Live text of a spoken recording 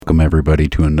Welcome, everybody,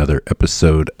 to another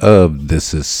episode of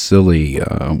This Is Silly.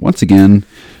 Once again,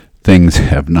 things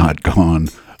have not gone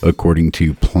according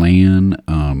to plan.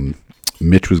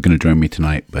 Mitch was going to join me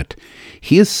tonight, but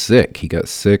he is sick. He got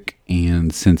sick,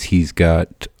 and since he's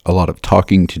got a lot of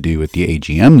talking to do at the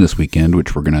AGM this weekend,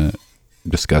 which we're going to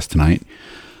discuss tonight,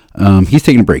 he's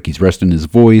taking a break. He's resting his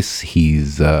voice.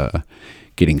 He's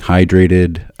getting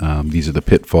hydrated. These are the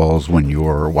pitfalls when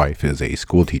your wife is a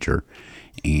school teacher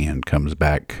and comes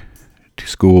back to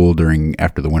school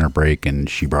after the winter break, and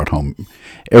she brought home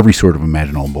every sort of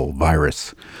imaginable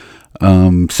virus.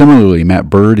 Similarly, Matt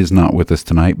Bird is not with us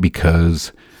tonight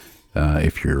because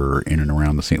if you're in and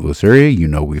around the St. Louis area, you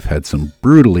know we've had some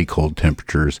brutally cold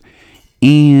temperatures,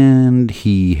 and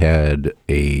he had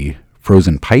a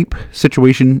frozen pipe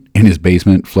situation in his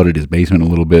basement, flooded his basement a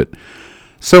little bit.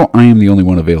 So I am the only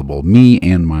one available, me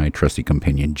and my trusty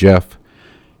companion, Jeff.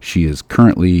 She is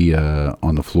currently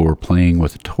on the floor playing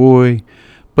with a toy,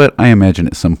 but I imagine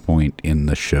at some point in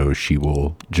the show she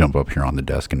will jump up here on the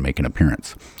desk and make an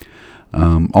appearance.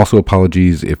 Also,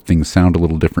 apologies if things sound a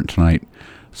little different tonight.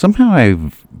 Somehow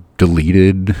I've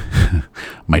deleted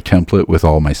my template with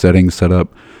all my settings set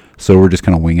up, so we're just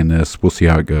kind of winging this. We'll see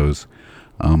how it goes.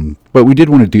 But we did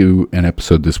want to do an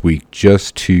episode this week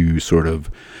just to sort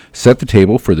of set the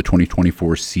table for the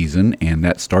 2024 season, and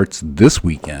that starts this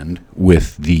weekend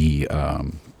with the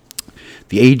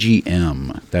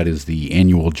AGM. That is the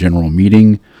annual general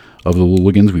meeting of the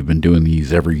Louligans. We've been doing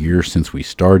these every year since we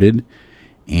started,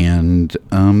 and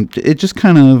it just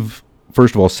kind of,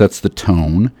 first of all, sets the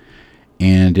tone,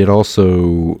 and it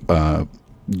also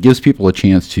gives people a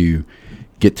chance to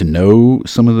get to know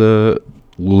some of the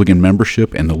Louligan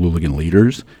membership and the Louligan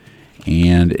leaders,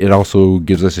 and it also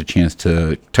gives us a chance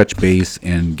to touch base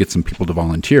and get some people to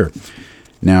volunteer.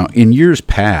 Now, in years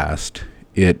past,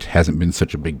 it hasn't been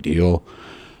such a big deal,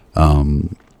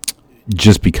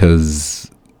 just because,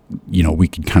 you know, we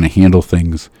could kind of handle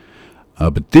things,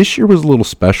 but this year was a little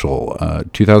special.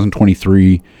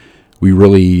 2023, we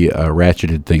really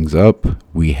ratcheted things up.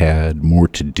 We had more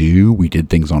to do. We did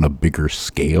things on a bigger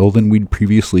scale than we'd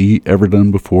previously ever done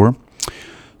before.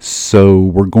 So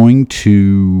we're going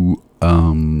to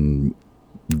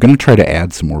try to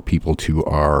add some more people to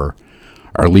our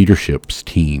leadership's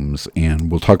teams,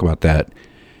 and we'll talk about that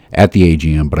at the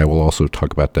AGM, but I will also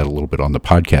talk about that a little bit on the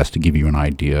podcast to give you an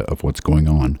idea of what's going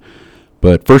on.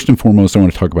 But first and foremost, I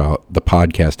want to talk about the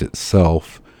podcast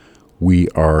itself. We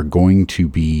are going to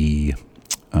be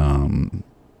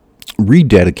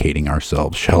rededicating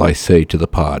ourselves, shall I say, to the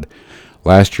pod.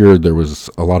 Last year, there was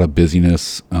a lot of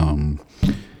busyness.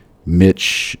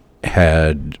 Mitch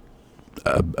had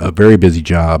a very busy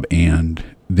job, and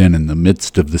then in the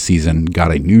midst of the season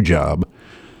got a new job.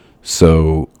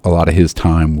 So a lot of his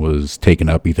time was taken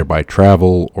up either by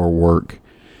travel or work.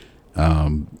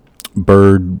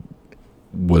 Bird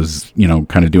was,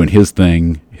 kind of doing his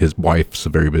thing. His wife's a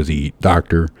very busy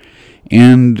doctor.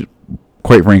 And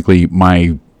quite frankly,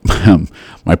 my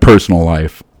my personal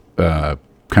life kind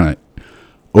of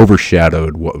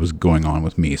overshadowed what was going on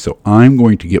with me. So I'm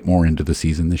going to get more into the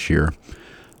season this year.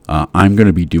 I'm going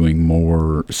to be doing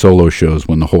more solo shows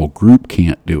when the whole group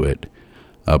can't do it,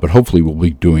 but hopefully we'll be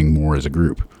doing more as a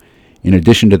group. In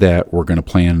addition to that, we're going to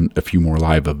plan a few more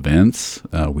live events.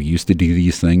 We used to do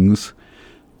these things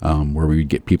where we would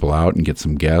get people out and get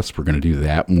some guests. We're going to do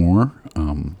that more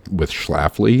with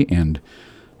Schlafly and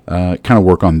kind of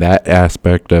work on that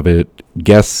aspect of it.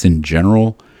 Guests in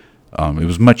general. It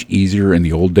was much easier in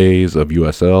the old days of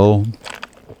USL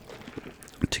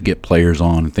to get players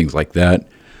on and things like that.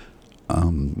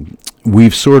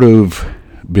 We've sort of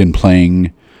been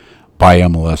playing by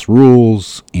MLS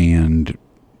rules, and,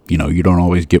 you don't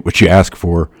always get what you ask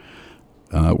for.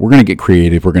 We're going to get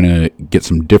creative. We're going to get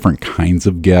some different kinds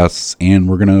of guests, and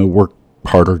we're going to work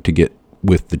harder to get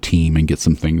with the team and get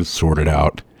some things sorted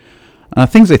out.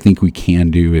 Things I think we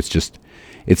can do.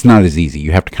 It's not as easy.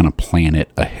 You have to kind of plan it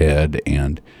ahead,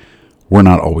 and we're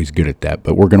not always good at that,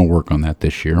 but we're going to work on that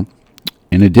this year.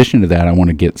 In addition to that, I want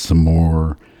to get some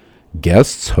more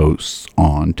hosts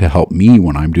on to help me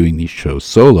when I'm doing these shows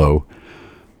solo.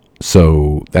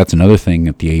 So that's another thing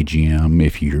at the AGM.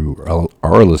 If you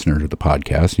are a listener to the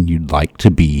podcast and you'd like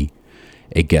to be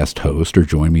a guest host or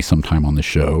join me sometime on the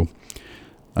show,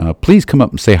 please come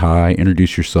up and say hi,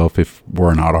 introduce yourself if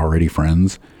we're not already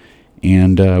friends.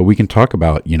 And we can talk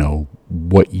about,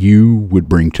 what you would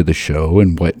bring to the show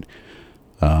and what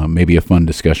maybe a fun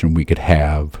discussion we could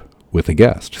have with a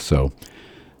guest. So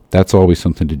that's always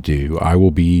something to do. I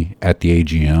will be at the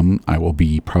AGM. I will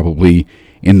be probably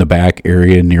in the back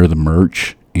area near the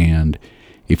merch. And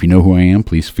if you know who I am,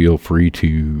 please feel free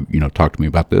to, talk to me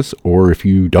about this. Or if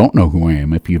you don't know who I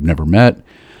am, if you've never met,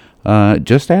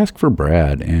 just ask for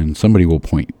Brad and somebody will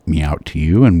point me out to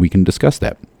you and we can discuss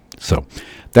that. So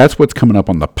that's what's coming up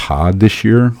on the pod this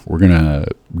year. We're going to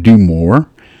do more.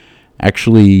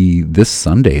 Actually, this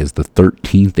Sunday is the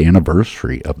 13th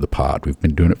anniversary of the pod. We've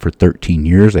been doing it for 13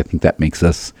 years. I think that makes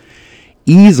us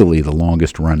easily the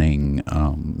longest running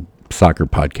soccer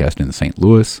podcast in St.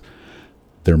 Louis.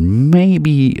 There may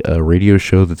be a radio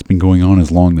show that's been going on as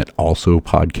long that also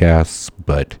podcasts,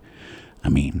 but I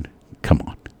mean, come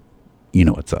on.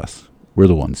 It's us. We're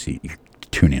the ones you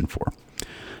tune in for.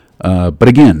 But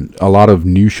again, a lot of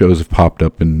new shows have popped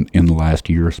up in the last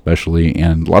year especially,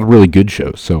 and a lot of really good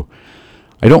shows. So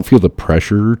I don't feel the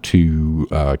pressure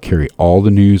to carry all the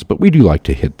news, but we do like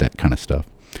to hit that kind of stuff.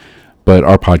 But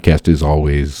our podcast is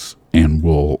always and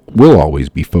will always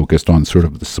be focused on sort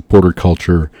of the supporter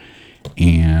culture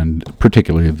and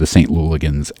particularly the St.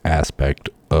 Louligans aspect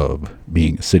of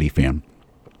being a city fan.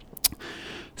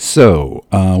 So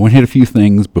I want to hit a few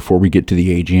things before we get to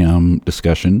the AGM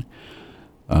discussion.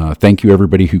 Thank you,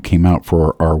 everybody who came out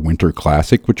for our Winter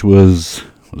Classic, which was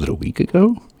it a week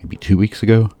ago? Maybe 2 weeks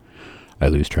ago? I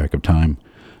lose track of time.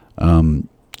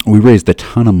 We raised a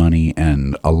ton of money,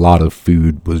 and a lot of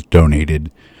food was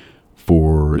donated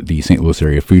for the St. Louis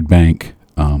Area Food Bank.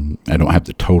 I don't have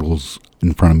the totals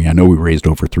in front of me. I know we raised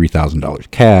over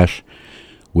 $3,000 cash,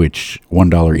 which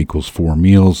 $1 equals 4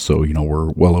 meals. So,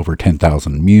 we're well over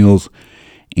 10,000 meals.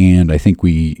 And I think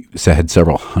we had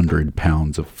several hundred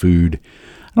pounds of food.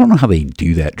 I don't know how they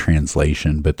do that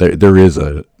translation, but there is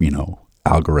a,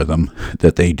 algorithm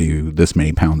that they do. This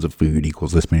many pounds of food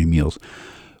equals this many meals.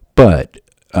 But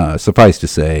suffice to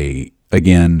say,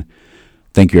 again,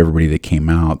 thank you everybody that came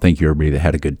out. Thank you everybody that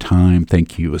had a good time.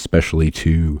 Thank you especially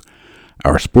to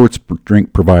our sports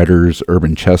drink providers,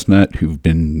 Urban Chestnut, who've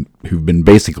been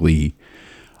basically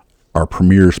our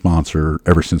premier sponsor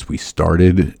ever since we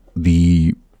started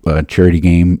the charity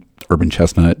game. Urban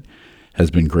Chestnut has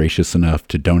been gracious enough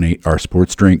to donate our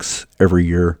sports drinks every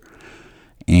year.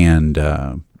 And,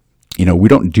 we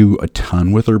don't do a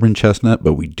ton with Urban Chestnut,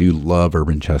 but we do love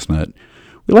Urban Chestnut.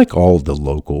 We like all of the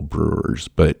local brewers,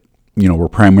 but, we're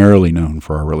primarily known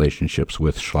for our relationships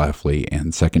with Schlafly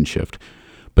and Second Shift.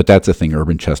 But that's a thing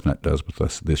Urban Chestnut does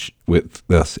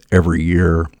with us every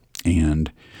year.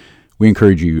 And we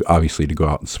encourage you, obviously, to go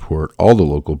out and support all the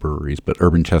local breweries, but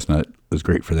Urban Chestnut was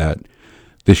great for that.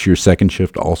 This year's Second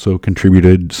Shift also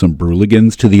contributed some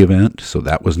Louligans to the event, so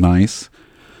that was nice.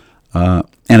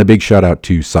 And a big shout out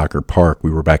to Soccer Park.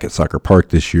 We were back at Soccer Park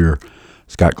this year.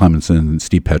 Scott Clemenson and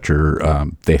Steve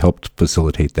Petcher, they helped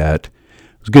facilitate that.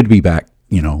 It was good to be back,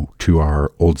 to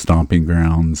our old stomping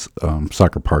grounds.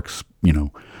 Soccer Park's,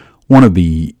 one of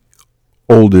the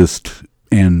oldest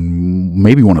and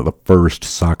maybe one of the first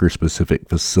soccer-specific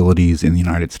facilities in the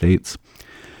United States.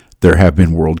 There have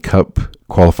been World Cup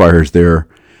qualifiers there.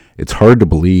 It's hard to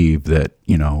believe that,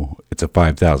 it's a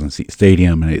 5,000-seat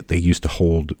stadium and they used to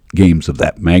hold games of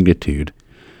that magnitude.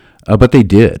 But they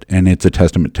did, and it's a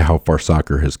testament to how far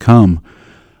soccer has come.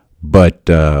 But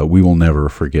we will never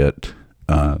forget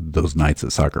those nights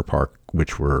at Soccer Park,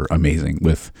 which were amazing,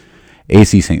 with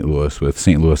AC St. Louis, with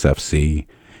St. Louis FC,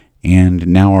 and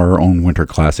now our own Winter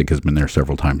Classic has been there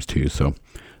several times too. So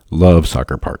love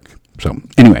Soccer Park. So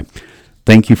anyway,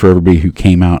 thank you for everybody who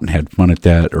came out and had fun at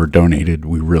that or donated.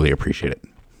 We really appreciate it.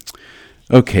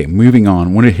 Okay, moving on.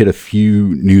 I want to hit a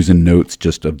few news and notes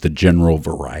just of the general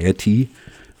variety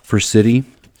for City.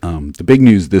 The big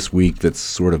news this week that's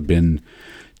sort of been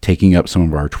taking up some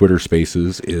of our Twitter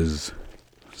spaces is...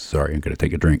 Sorry, I'm going to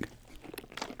take a drink.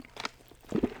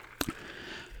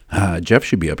 Jeff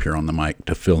should be up here on the mic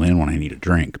to fill in when I need a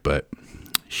drink, but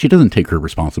she doesn't take her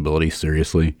responsibility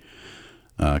seriously.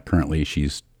 Currently,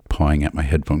 she's pawing at my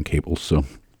headphone cables, so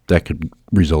that could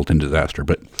result in disaster.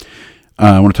 But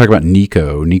I want to talk about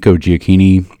Nico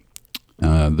Giacchini.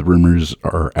 The rumors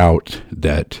are out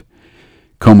that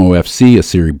Como FC, a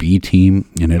Serie B team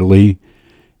in Italy,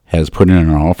 has put in an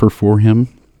offer for him.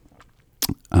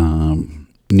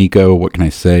 Nico, what can I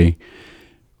say?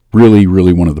 Really,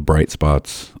 really one of the bright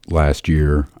spots last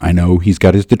year. I know he's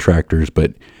got his detractors,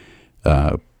 but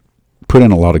put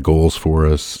in a lot of goals for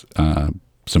us,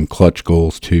 some clutch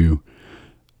goals too.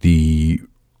 The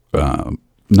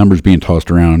numbers being tossed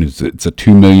around is it's a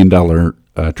 $2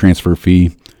 million transfer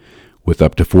fee with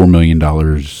up to $4 million,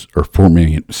 or 4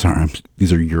 million, sorry,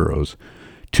 these are euros.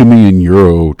 2 million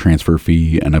euro transfer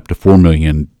fee and up to 4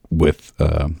 million with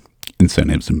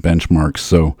incentives and benchmarks.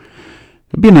 So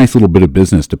it'd be a nice little bit of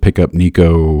business to pick up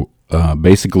Nico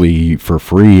basically for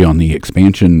free on the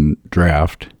expansion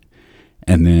draft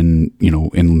and then,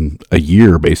 in a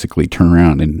year, basically turn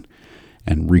around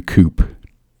and recoup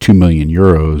 2 million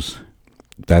euros.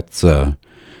 That's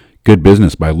good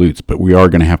business by Lutz, but we are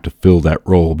going to have to fill that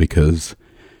role because,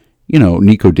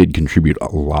 Nico did contribute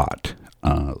a lot.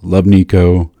 Love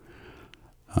Nico.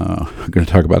 I'm going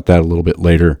to talk about that a little bit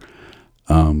later.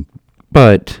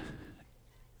 But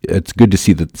it's good to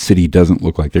see that the City doesn't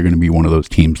look like they're going to be one of those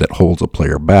teams that holds a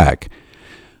player back.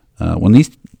 When these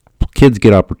kids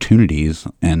get opportunities,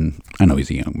 and I know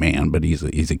he's a young man, but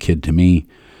he's a kid to me,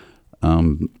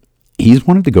 he's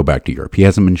wanted to go back to Europe. He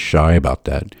hasn't been shy about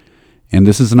that. And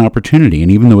this is an opportunity.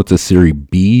 And even though it's a Serie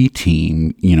B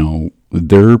team,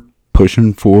 they're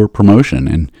pushing for promotion.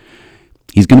 And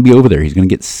he's going to be over there. He's going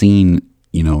to get seen,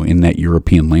 in that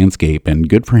European landscape. And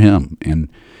good for him. And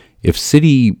if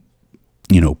City,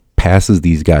 passes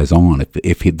these guys on,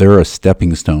 if they're a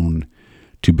stepping stone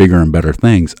to bigger and better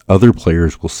things, other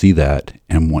players will see that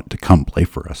and want to come play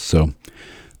for us. So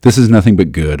this is nothing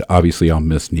but good. Obviously, I'll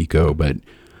miss Nico, but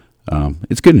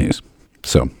it's good news.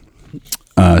 So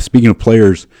speaking of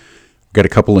players, we've got a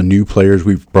couple of new players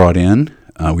we've brought in.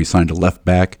 We signed a left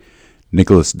back,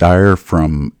 Nicholas Dyer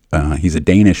from, he's a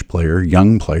Danish player,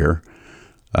 young player.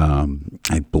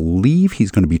 I believe he's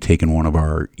going to be taking one of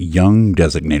our young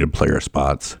designated player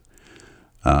spots.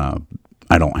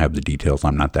 I don't have the details.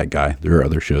 I'm not that guy. There are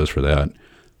other shows for that.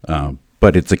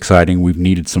 But it's exciting. We've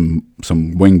needed some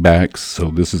wing backs, so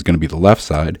this is going to be the left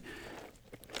side.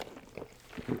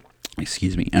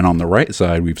 Excuse me. And on the right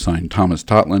side, we've signed Thomas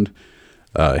Totland.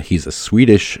 He's a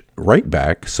Swedish right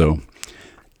back, so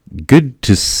good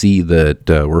to see that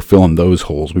we're filling those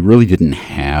holes. We really didn't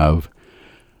have...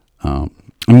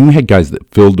 we had guys that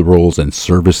filled the roles and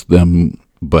serviced them,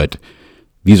 but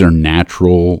these are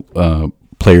natural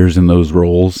players in those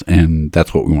roles, and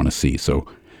that's what we want to see. So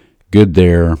good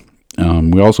there.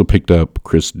 We also picked up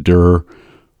Chris Durr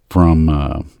from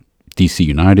DC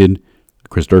United.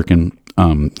 Chris Durkin.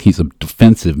 He's a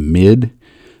defensive mid.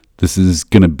 This is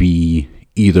going to be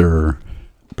either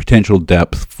potential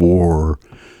depth for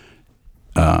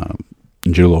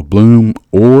Angelo Bloom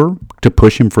or to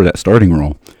push him for that starting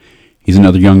role. He's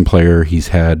another young player. He's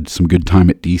had some good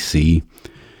time at DC.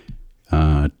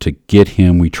 To get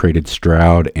him, we traded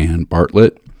Stroud and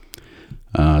Bartlett.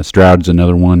 Stroud's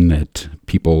another one that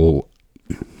people,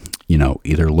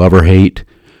 either love or hate.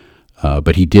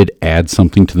 But he did add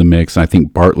something to the mix. I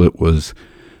think Bartlett was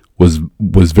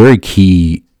very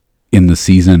key in the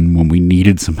season when we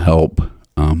needed some help.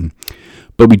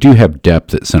 But we do have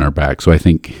depth at center back, so I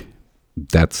think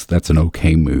that's an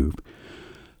okay move.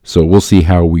 So we'll see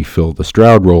how we fill the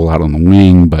Stroud role out on the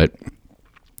wing, but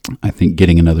I think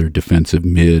getting another defensive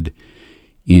mid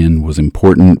in was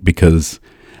important because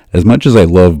as much as I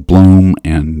love Bloom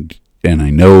and I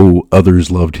know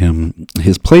others loved him,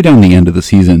 his play down the end of the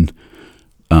season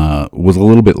was a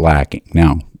little bit lacking.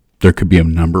 Now, there could be a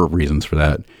number of reasons for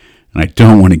that, and I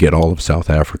don't want to get all of South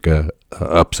Africa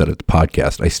upset at the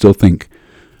podcast. I still think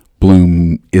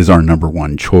Bloom is our number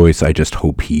one choice. I just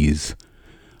hope he's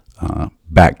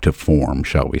back to form,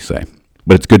 shall we say.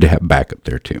 But it's good to have backup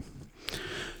there too.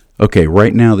 Okay,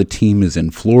 right now the team is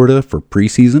in Florida for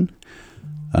preseason.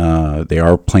 They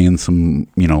are playing some,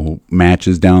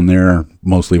 matches down there,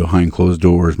 mostly behind closed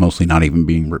doors, mostly not even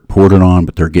being reported on,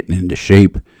 but they're getting into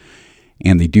shape.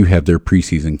 And they do have their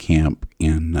preseason camp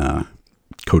in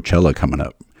Coachella coming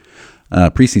up.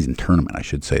 Preseason tournament, I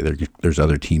should say. There's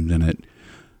other teams in it,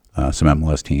 some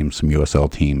MLS teams, some USL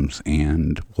teams,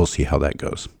 and we'll see how that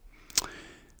goes.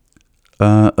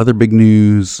 Other big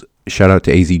news, shout out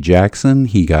to AZ Jackson.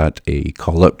 He got a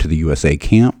call up to the USA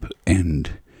camp, and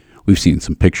we've seen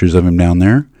some pictures of him down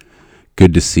there.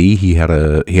 Good to see. He had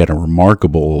a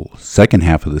remarkable second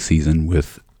half of the season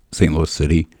with St. Louis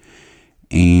City,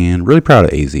 and really proud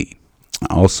of AZ.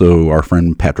 Also, our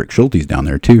friend Patrick Schulte's down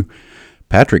there too.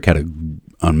 Patrick had an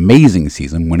amazing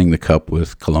season, winning the cup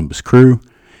with Columbus Crew,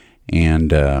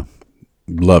 and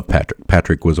love Patrick.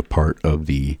 Patrick was a part of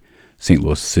the St.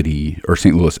 Louis City or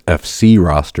St. Louis FC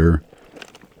roster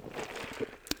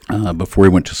before he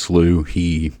went to SLU.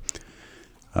 He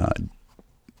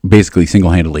basically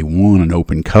single-handedly won an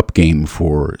Open Cup game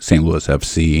for St. Louis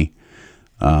FC.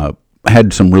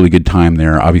 Had some really good time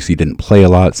there. Obviously didn't play a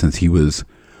lot since he was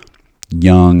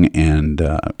young and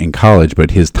in college,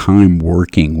 but his time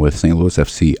working with St. Louis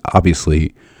FC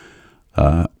obviously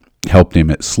helped him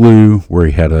at SLU, where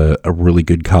he had a really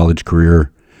good college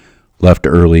career. Left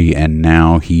early, and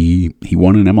now he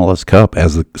won an MLS Cup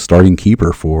as the starting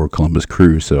keeper for Columbus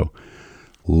Crew. So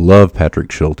love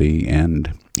Patrick Schulte,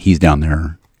 and he's down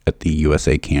there at the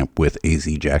USA camp with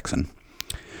AZ Jackson.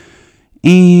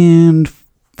 And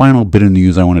final bit of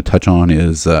news I want to touch on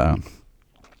is,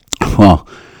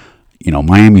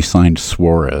 Miami signed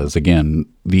Suarez. Again,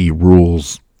 the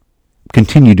rules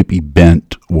continue to be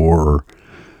bent or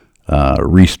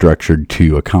restructured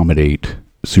to accommodate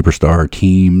superstar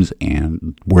teams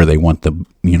and where they want the,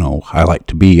 highlight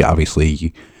to be.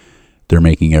 Obviously, they're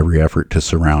making every effort to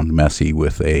surround Messi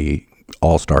with a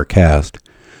all-star cast.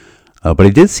 But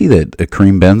I did see that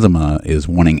Karim Benzema is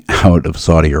wanting out of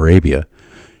Saudi Arabia.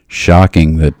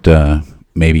 Shocking that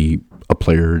maybe a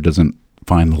player doesn't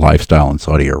find the lifestyle in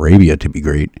Saudi Arabia to be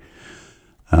great.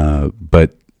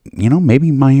 But,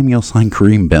 maybe Miami will sign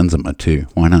Karim Benzema too.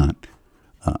 Why not?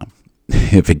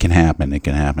 If it can happen, it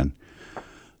can happen.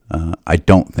 I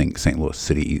don't think St. Louis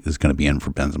City is going to be in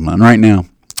for Benzema. And right now,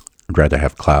 I'd rather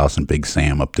have Klaus and Big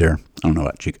Sam up there. I don't know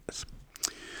about you guys.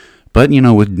 But,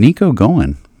 with Nico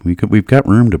going, we've got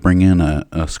room to bring in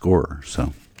a scorer.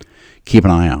 So keep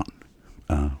an eye out.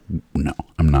 No,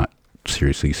 I'm not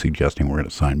seriously suggesting we're going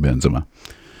to sign Benzema.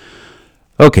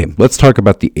 Okay, let's talk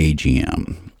about the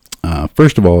AGM.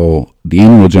 First of all, the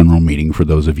annual general meeting, for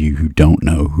those of you who don't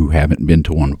know, who haven't been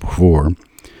to one before,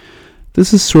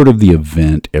 this is sort of the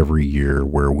event every year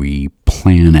where we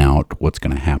plan out what's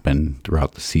going to happen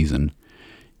throughout the season.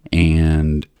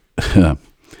 And it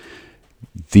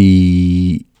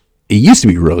used to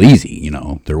be real easy,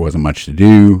 there wasn't much to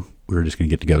do. We were just going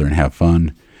to get together and have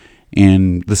fun.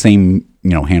 And the same,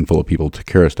 handful of people took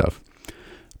care of stuff.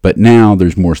 But now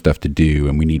there's more stuff to do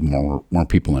and we need more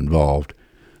people involved.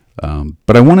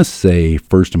 But I want to say,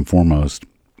 first and foremost,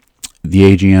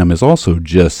 the AGM is also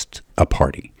just a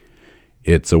party.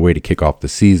 It's a way to kick off the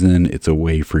season. It's a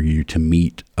way for you to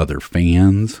meet other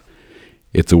fans.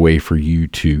 It's a way for you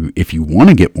to, if you want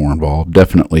to get more involved,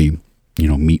 definitely,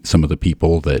 meet some of the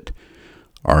people that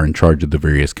are in charge of the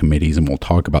various committees, and we'll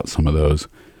talk about some of those.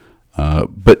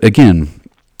 But again,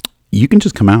 you can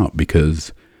just come out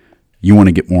because you want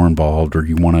to get more involved or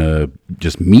you want to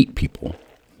just meet people.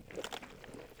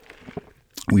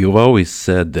 We have always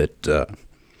said that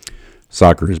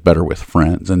soccer is better with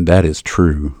friends, and that is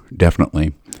true,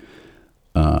 definitely.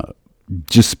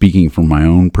 Just speaking from my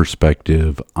own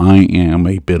perspective, I am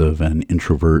a bit of an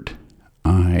introvert.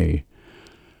 I,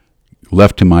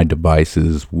 left to my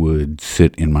devices, would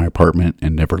sit in my apartment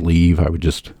and never leave. I would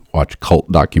just watch cult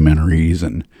documentaries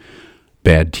and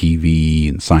bad TV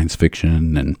and science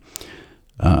fiction. And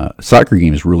soccer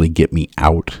games really get me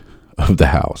out of the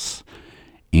house.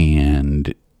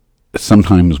 And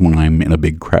sometimes when I'm in a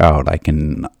big crowd, I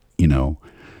can,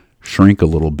 shrink a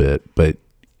little bit. But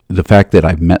the fact that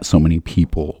I've met so many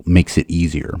people makes it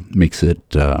easier, makes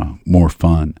it more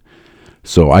fun.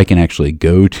 So I can actually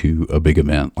go to a big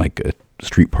event like a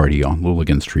street party on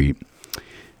Louligans Street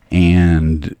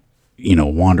and,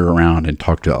 wander around and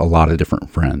talk to a lot of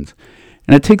different friends.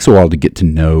 And it takes a while to get to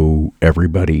know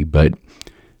everybody, but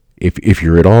if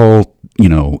you're at all,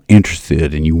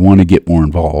 interested and you want to get more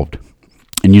involved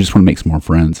and you just want to make some more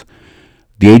friends,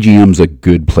 the AGM's a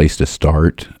good place to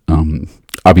start.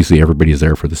 Obviously, everybody is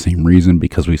there for the same reason,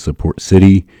 because we support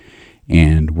City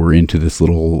and we're into this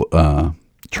little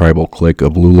tribal clique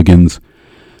of Louligans.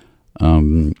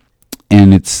 And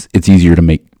it's easier to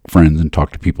make friends and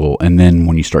talk to people. And then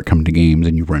when you start coming to games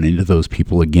and you run into those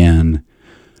people again,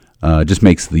 just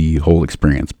makes the whole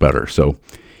experience better. So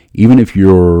even if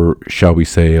you're, shall we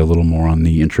say, a little more on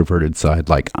the introverted side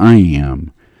like I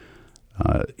am,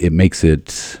 it makes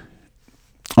it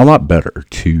a lot better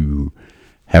to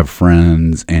have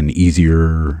friends and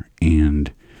easier.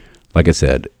 And like I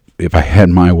said, if I had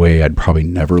my way, I'd probably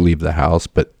never leave the house,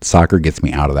 but soccer gets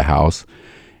me out of the house,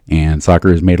 and soccer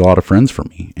has made a lot of friends for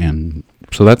me. And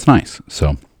so that's nice.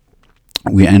 So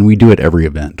we do it every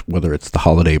event, whether it's the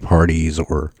holiday parties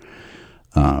or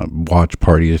watch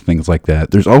parties, things like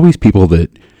that. There's always people that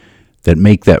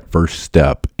make that first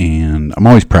step, and I'm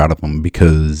always proud of them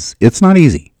because it's not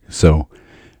easy. So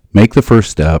make the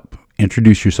first step,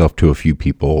 introduce yourself to a few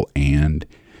people, and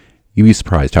you'd be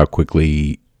surprised how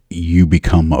quickly you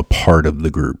become a part of the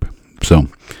group. So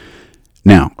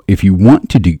now, if you want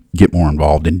to get more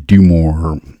involved and do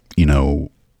more,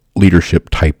 leadership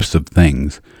types of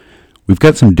things, we've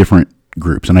got some different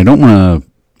groups, and I don't want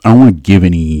to give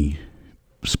any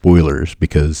spoilers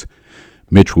because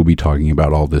Mitch will be talking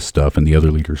about all this stuff and the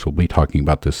other leaders will be talking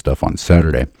about this stuff on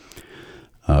Saturday.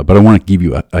 But I want to give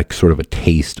you a sort of a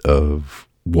taste of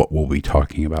what we'll be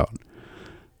talking about.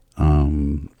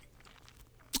 And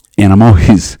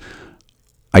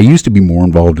I used to be more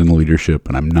involved in the leadership,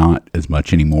 and I'm not as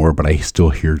much anymore, but I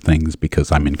still hear things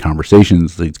because I'm in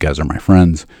conversations. These guys are my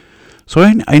friends. So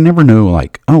I never know,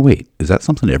 like, oh, wait, is that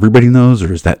something everybody knows,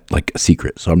 or is that like a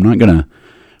secret? So I'm not going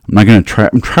I'm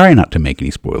trying not to make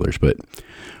any spoilers, but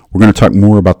we're going to talk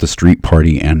more about the street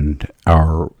party and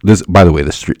by the way,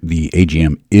 the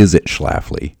AGM is at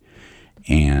Schlafly,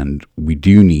 and we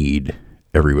do need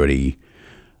everybody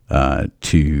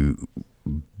to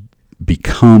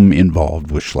become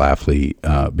involved with Schlafly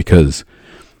because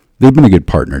they've been a good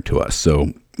partner to us.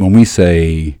 So when we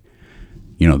say,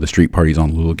 the street party's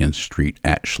on Louligans Street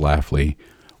at Schlafly,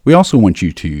 we also want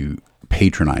you to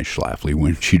patronize Schlafly.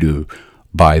 We want you to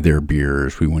buy their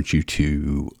beers. We want you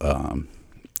to,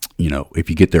 if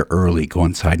you get there early, go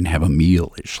inside and have a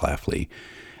meal at Schlafly.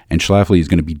 And Schlafly is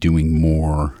going to be doing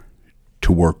more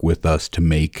to work with us to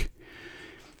make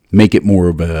it more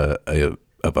of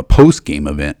a post-game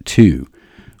event too,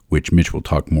 which Mitch will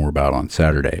talk more about on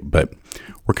Saturday. But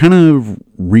we're kind of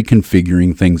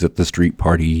reconfiguring things at the street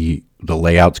party. The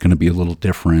layout's going to be a little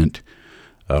different.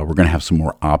 We're going to have some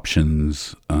more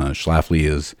options. Schlafly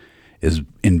is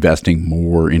investing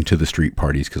more into the street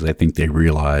parties because I think they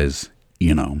realize,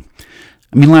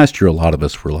 last year a lot of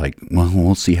us were like, well,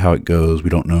 we'll see how it goes. We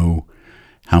don't know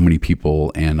how many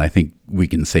people, and I think we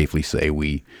can safely say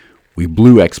we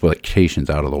blew expectations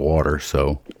out of the water.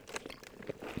 So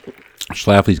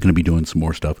Schlafly's going to be doing some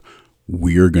more stuff.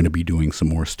 We're going to be doing some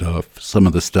more stuff. Some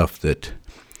of the stuff that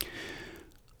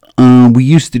we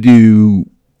used to do,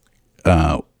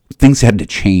 things had to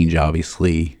change,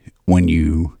 obviously, when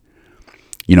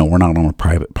we're not on a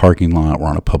private parking lot. We're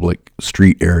on a public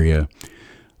street area.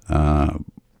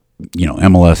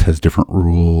 MLS has different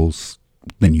rules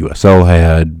than USL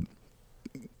had.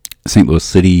 St. Louis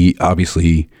City,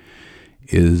 obviously,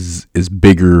 is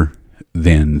bigger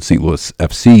than St. Louis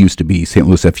FC used to be. St.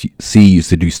 Louis FC used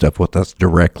to do stuff with us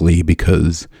directly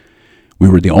because we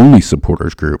were the only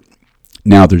supporters group.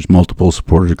 Now there's multiple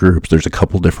supporters groups. There's a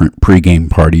couple different pregame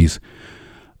parties.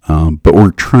 But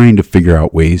we're trying to figure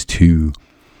out ways to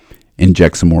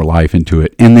inject some more life into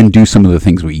it and then do some of the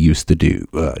things we used to do.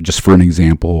 Just for an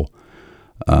example,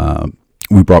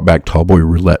 we brought back Tallboy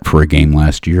Roulette for a game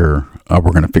last year.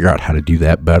 We're going to figure out how to do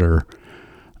that better.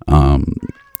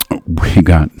 We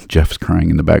got Jeff's crying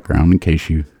in the background in case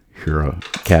you hear a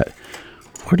cat.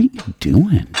 What are you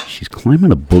doing? She's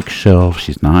climbing a bookshelf.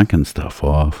 She's knocking stuff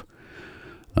off.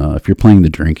 If you're playing the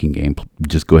drinking game,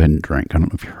 just go ahead and drink. I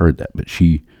don't know if you heard that, but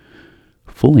she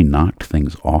fully knocked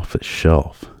things off the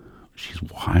shelf. She's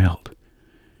wild.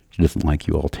 She doesn't like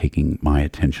you all taking my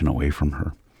attention away from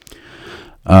her.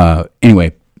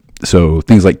 Anyway, so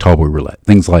things like Tallboy Roulette,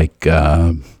 things like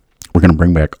we're going to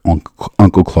bring back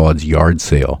Uncle Claude's yard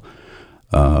sale,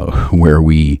 where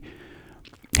we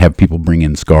have people bring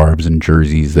in scarves and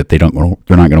jerseys that they're not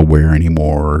going to wear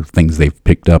anymore, things they've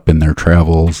picked up in their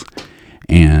travels,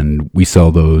 and we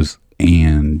sell those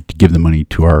and give the money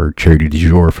to our charity du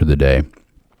jour for the day.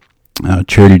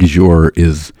 Charity du jour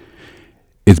is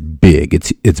big.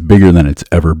 It's bigger than it's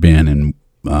ever been, and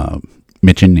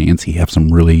Mitch and Nancy have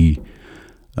some really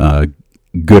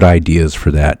good ideas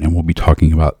for that, and we'll be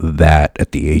talking about that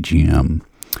at the AGM.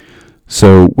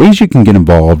 So ways you can get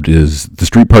involved is the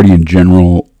street party in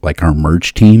general, like our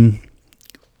merch team.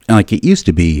 And like it used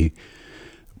to be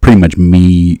pretty much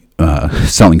me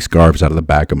selling scarves out of the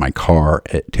back of my car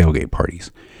at tailgate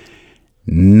parties.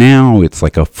 Now it's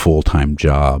like a full-time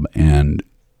job, and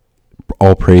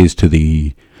all praise to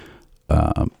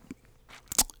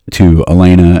to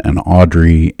Elena and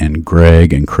Audrey and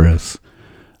Greg and Chris.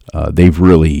 They've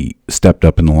really stepped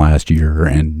up in the last year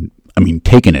and,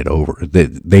 taken it over.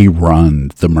 They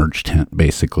run the merch tent,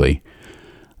 basically.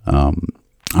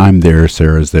 I'm there,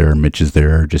 Sarah's there, Mitch is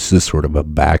there, just this sort of a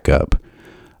backup.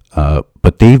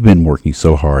 But they've been working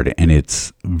so hard, and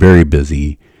it's very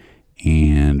busy,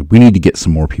 and we need to get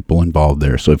some more people involved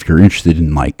there. So if you're interested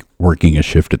in, working a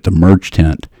shift at the merch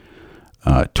tent,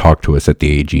 talk to us at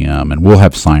the AGM, and we'll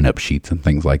have sign-up sheets and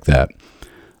things like that.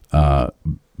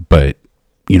 But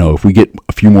if we get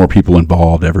a few more people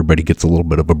involved, everybody gets a little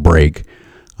bit of a break.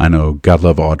 I know, God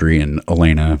love Audrey and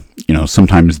Elena,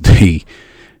 sometimes they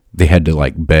had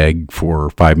to beg for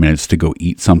 5 minutes to go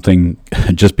eat something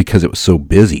just because it was so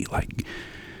busy.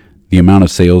 The amount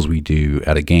of sales we do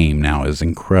at a game now is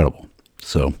incredible.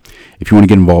 So if you want to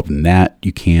get involved in that,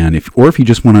 you can. If you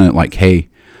just want to hey,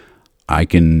 I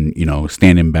can,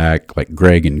 stand in back.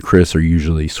 Greg and Chris are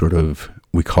usually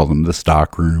we call them the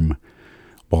stock room,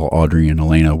 while Audrey and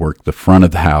Elena work the front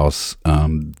of the house.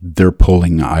 They're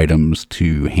pulling items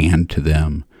to hand to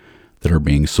them that are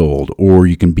being sold. Or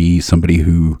you can be somebody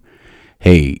who,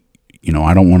 hey,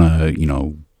 I don't want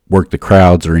to, work the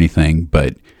crowds or anything,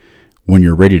 but when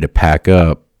you're ready to pack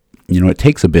up, it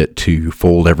takes a bit to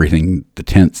fold everything, the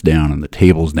tents down and the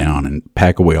tables down, and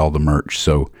pack away all the merch.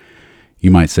 So,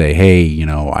 you might say, hey, you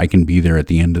know, I can be there at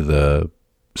the end of the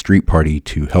street party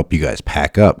to help you guys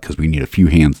pack up because we need a few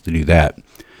hands to do that.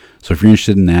 So if you're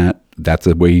interested in that, that's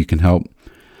a way you can help.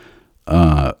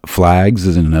 Flags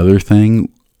is another thing.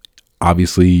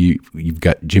 Obviously, you've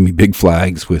got Jimmy Big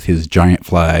Flags with his giant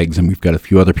flags, and we've got a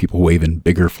few other people waving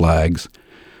bigger flags.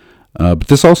 But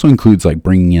this also includes like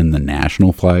bringing in the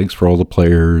national flags for all the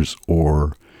players,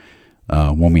 or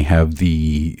when we have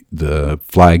the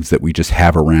flags that we just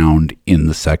have around in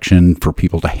the section for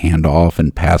people to hand off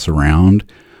and pass around.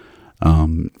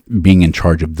 Being in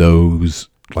charge of those,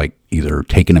 like either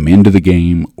taking them into the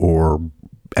game or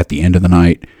at the end of the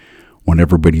night when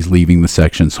everybody's leaving the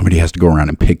section, somebody has to go around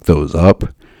and pick those up.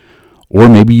 Or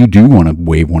maybe you do want to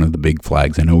wave one of the big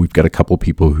flags. I know we've got a couple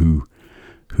people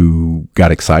who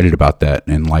got excited about that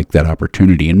and like that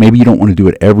opportunity. And maybe you don't want to do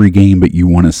it every game, but you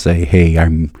want to say, hey,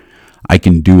 I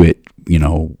can do it, you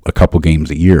know, a couple games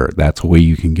a year. That's a way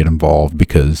you can get involved,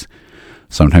 because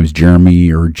sometimes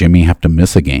Jeremy or Jimmy have to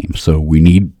miss a game. So we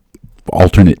need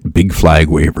alternate big flag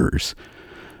waivers.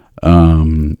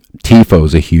 TIFO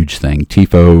is a huge thing.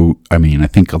 TIFO, I mean, I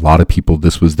think a lot of people,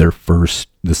 this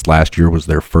last year was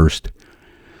their first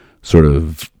sort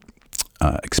of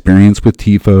experience with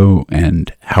TIFO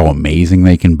and how amazing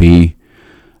they can be.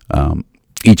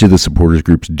 Each of the supporters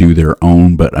groups do their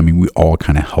own, but I mean, we all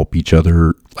kind of help each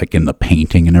other, like in the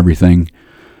painting and everything.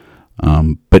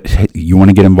 But you want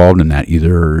to get involved in that.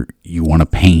 Either you want to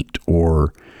paint,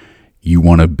 or you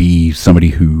want to be somebody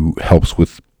who helps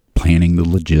with planning the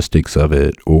logistics of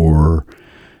it, or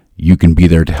you can be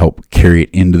there to help carry it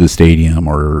into the stadium,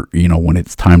 or, you know, when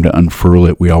it's time to unfurl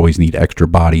it, we always need extra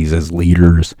bodies as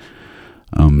leaders.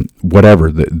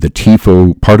 Whatever, the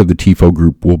TIFO, part of the TIFO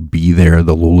group will be there.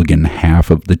 The Louligan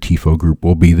half of the TIFO group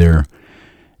will be there.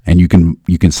 And you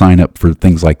can sign up for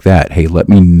things like that. Hey, let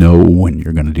me know when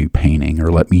you're going to do painting,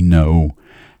 or let me know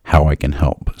how I can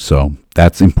help. So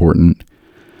that's important.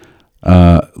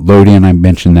 Load in, I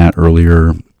mentioned that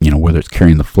earlier, you know, whether it's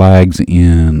carrying the flags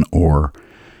in, or,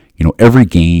 you know, every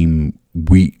game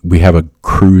we have a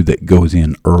crew that goes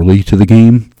in early to the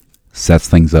game, sets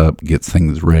things up, gets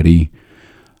things ready.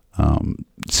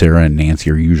 Sarah and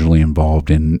Nancy are usually involved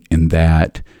in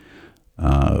that.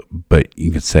 But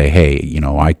you could say, hey, you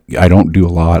know, I don't do a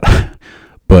lot,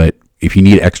 but if you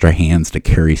need extra hands to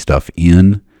carry stuff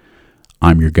in,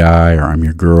 I'm your guy or I'm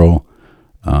your girl.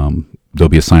 There'll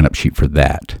be a sign-up sheet for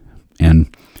that.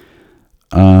 And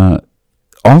all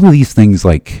of these things,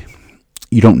 like,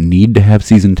 you don't need to have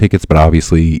season tickets, but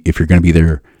obviously if you're going to be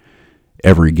there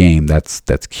every game, that's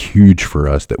huge for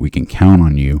us that we can count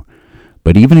on you.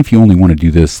 But even if you only want to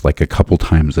do this like a couple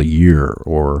times a year,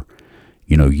 or,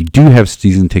 you know, you do have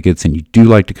season tickets and you do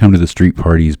like to come to the street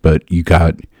parties, but you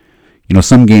got, you know,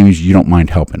 some games you don't mind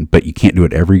helping, but you can't do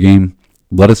it every game,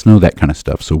 let us know that kind of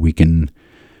stuff so we can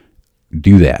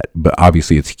do that. But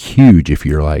obviously it's huge if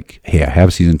you're like, hey, I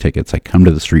have season tickets, I come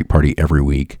to the street party every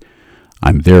week,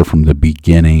 I'm there from the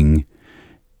beginning,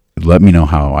 let me know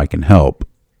how I can help.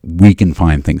 We can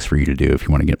find things for you to do if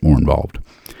you want to get more involved.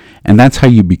 And that's how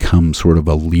you become sort of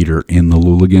a leader in the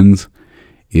Louligans,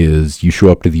 is you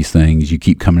show up to these things, you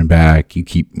keep coming back,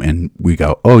 and we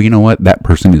go, oh, you know what? That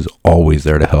person is always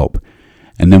there to help.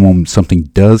 And then when something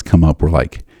does come up, we're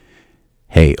like,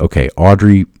 hey, okay,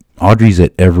 Audrey's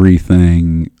at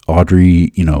everything.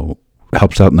 Audrey, you know,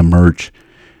 helps out in the merch.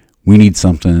 We need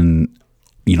something,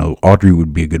 you know, Audrey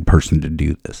would be a good person to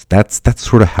do this. That's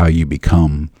sort of how you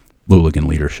become Louligan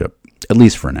leadership, at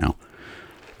least for now.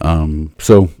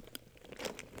 So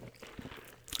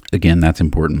again, that's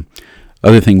important.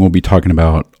 Other thing we'll be talking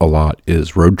about a lot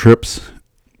is road trips.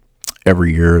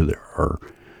 Every year there are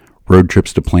road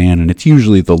trips to plan, and it's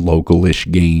usually the local-ish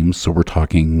games. So we're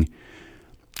talking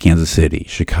Kansas City,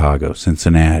 Chicago,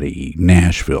 Cincinnati,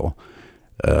 Nashville,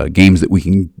 games that we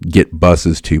can get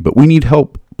buses to. But we need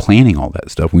help planning all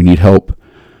that stuff. We need help,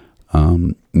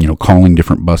 you know, calling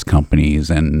different bus companies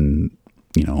and,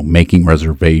 you know, making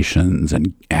reservations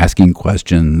and asking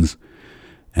questions.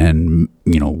 And,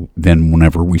 you know, then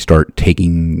whenever we start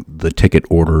taking the ticket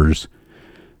orders,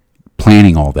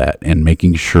 planning all that and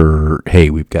making sure, hey,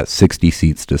 we've got 60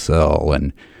 seats to sell,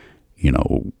 and, you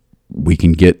know, we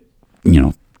can get, you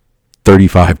know,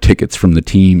 35 tickets from the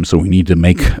team, so we need to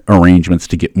make arrangements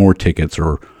to get more tickets,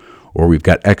 or we've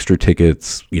got extra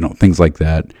tickets, you know, things like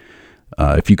that.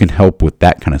 If you can help with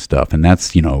that kind of stuff, and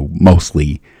that's, you know,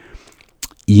 mostly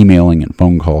emailing and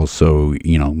phone calls. So,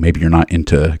 you know, maybe you're not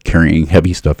into carrying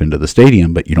heavy stuff into the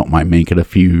stadium, but you don't mind making a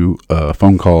few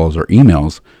phone calls or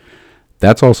emails.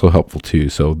 That's also helpful too.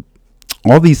 So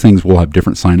all these things we'll have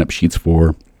different sign-up sheets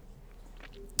for,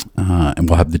 and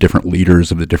we'll have the different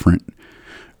leaders of the different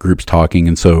groups talking.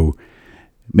 And so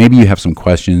maybe you have some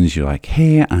questions. You're like,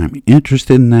 hey, I'm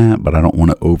interested in that, but I don't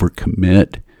want to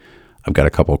overcommit. I've got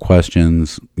a couple of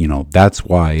questions. That's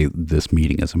why this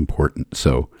meeting is important.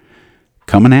 So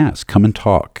come and ask, come and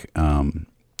talk. And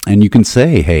you can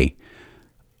say, hey,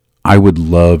 I would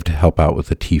love to help out with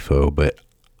the TIFO, but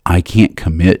I can't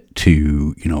commit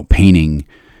to, painting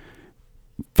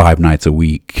 5 nights a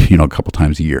week, a couple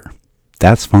times a year.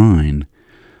 That's fine.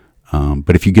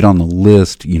 But if you get on the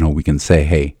list, we can say,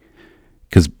 hey,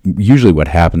 because usually what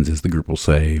happens is the group will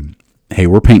say, hey,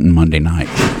 we're painting Monday night.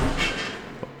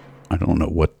 I don't know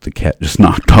what the cat just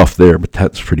knocked off there, but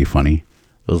that's pretty funny.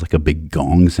 It was like a big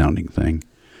gong sounding thing.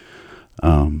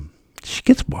 She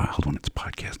gets wild when it's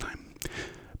podcast time.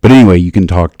 But anyway, you can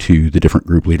talk to the different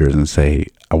group leaders and say,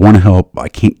 I want to help. I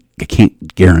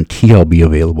can't guarantee I'll be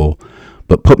available,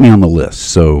 but put me on the list.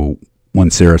 So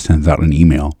when Sarah sends out an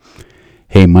email,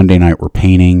 hey, Monday night we're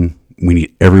painting. We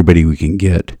need everybody we can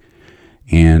get.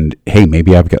 And hey,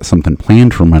 maybe I've got something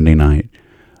planned for Monday night.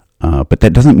 But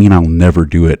that doesn't mean I'll never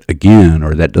do it again,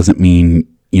 or that doesn't mean,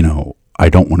 I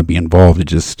don't want to be involved. It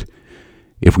just,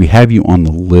 if we have you on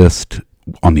the list,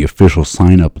 on the official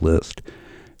sign-up list,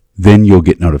 then you'll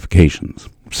get notifications.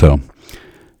 So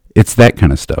it's that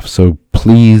kind of stuff. So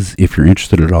please, if you're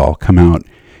interested at all, come out.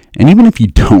 And even if you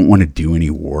don't want to do any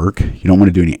work, you don't want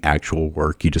to do any actual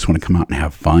work, you just want to come out and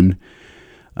have fun,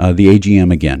 the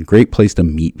AGM, again, great place to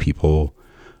meet people.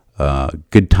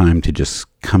 Good time to just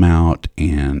come out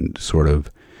and sort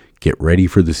of get ready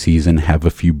for the season, have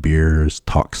a few beers,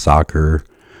 talk soccer.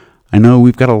 I know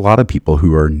we've got a lot of people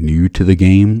who are new to the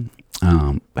game.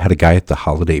 Had a guy at the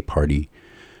holiday party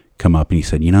come up and he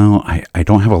said, I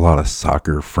don't have a lot of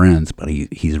soccer friends, but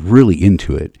he's really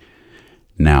into it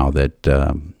now that,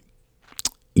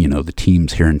 the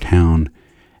team's here in town.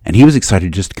 And he was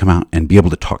excited just to come out and be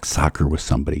able to talk soccer with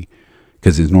somebody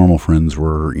because his normal friends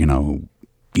were,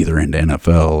 either into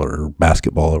NFL or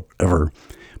basketball or whatever,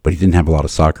 but he didn't have a lot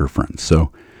of soccer friends.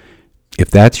 So if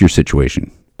that's your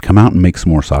situation, come out and make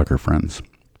some more soccer friends.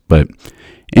 But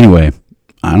anyway,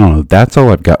 I don't know. That's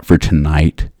all I've got for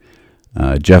tonight.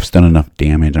 Jeff's done enough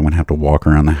damage. I'm going to have to walk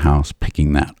around the house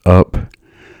picking that up.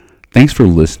 Thanks for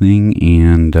listening,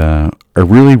 and I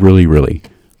really, really, really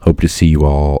hope to see you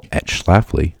all at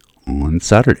Schlafly on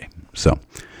Saturday. So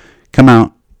come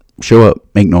out, show up,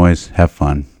 make noise, have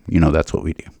fun. That's what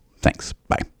we do. Thanks.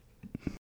 Bye.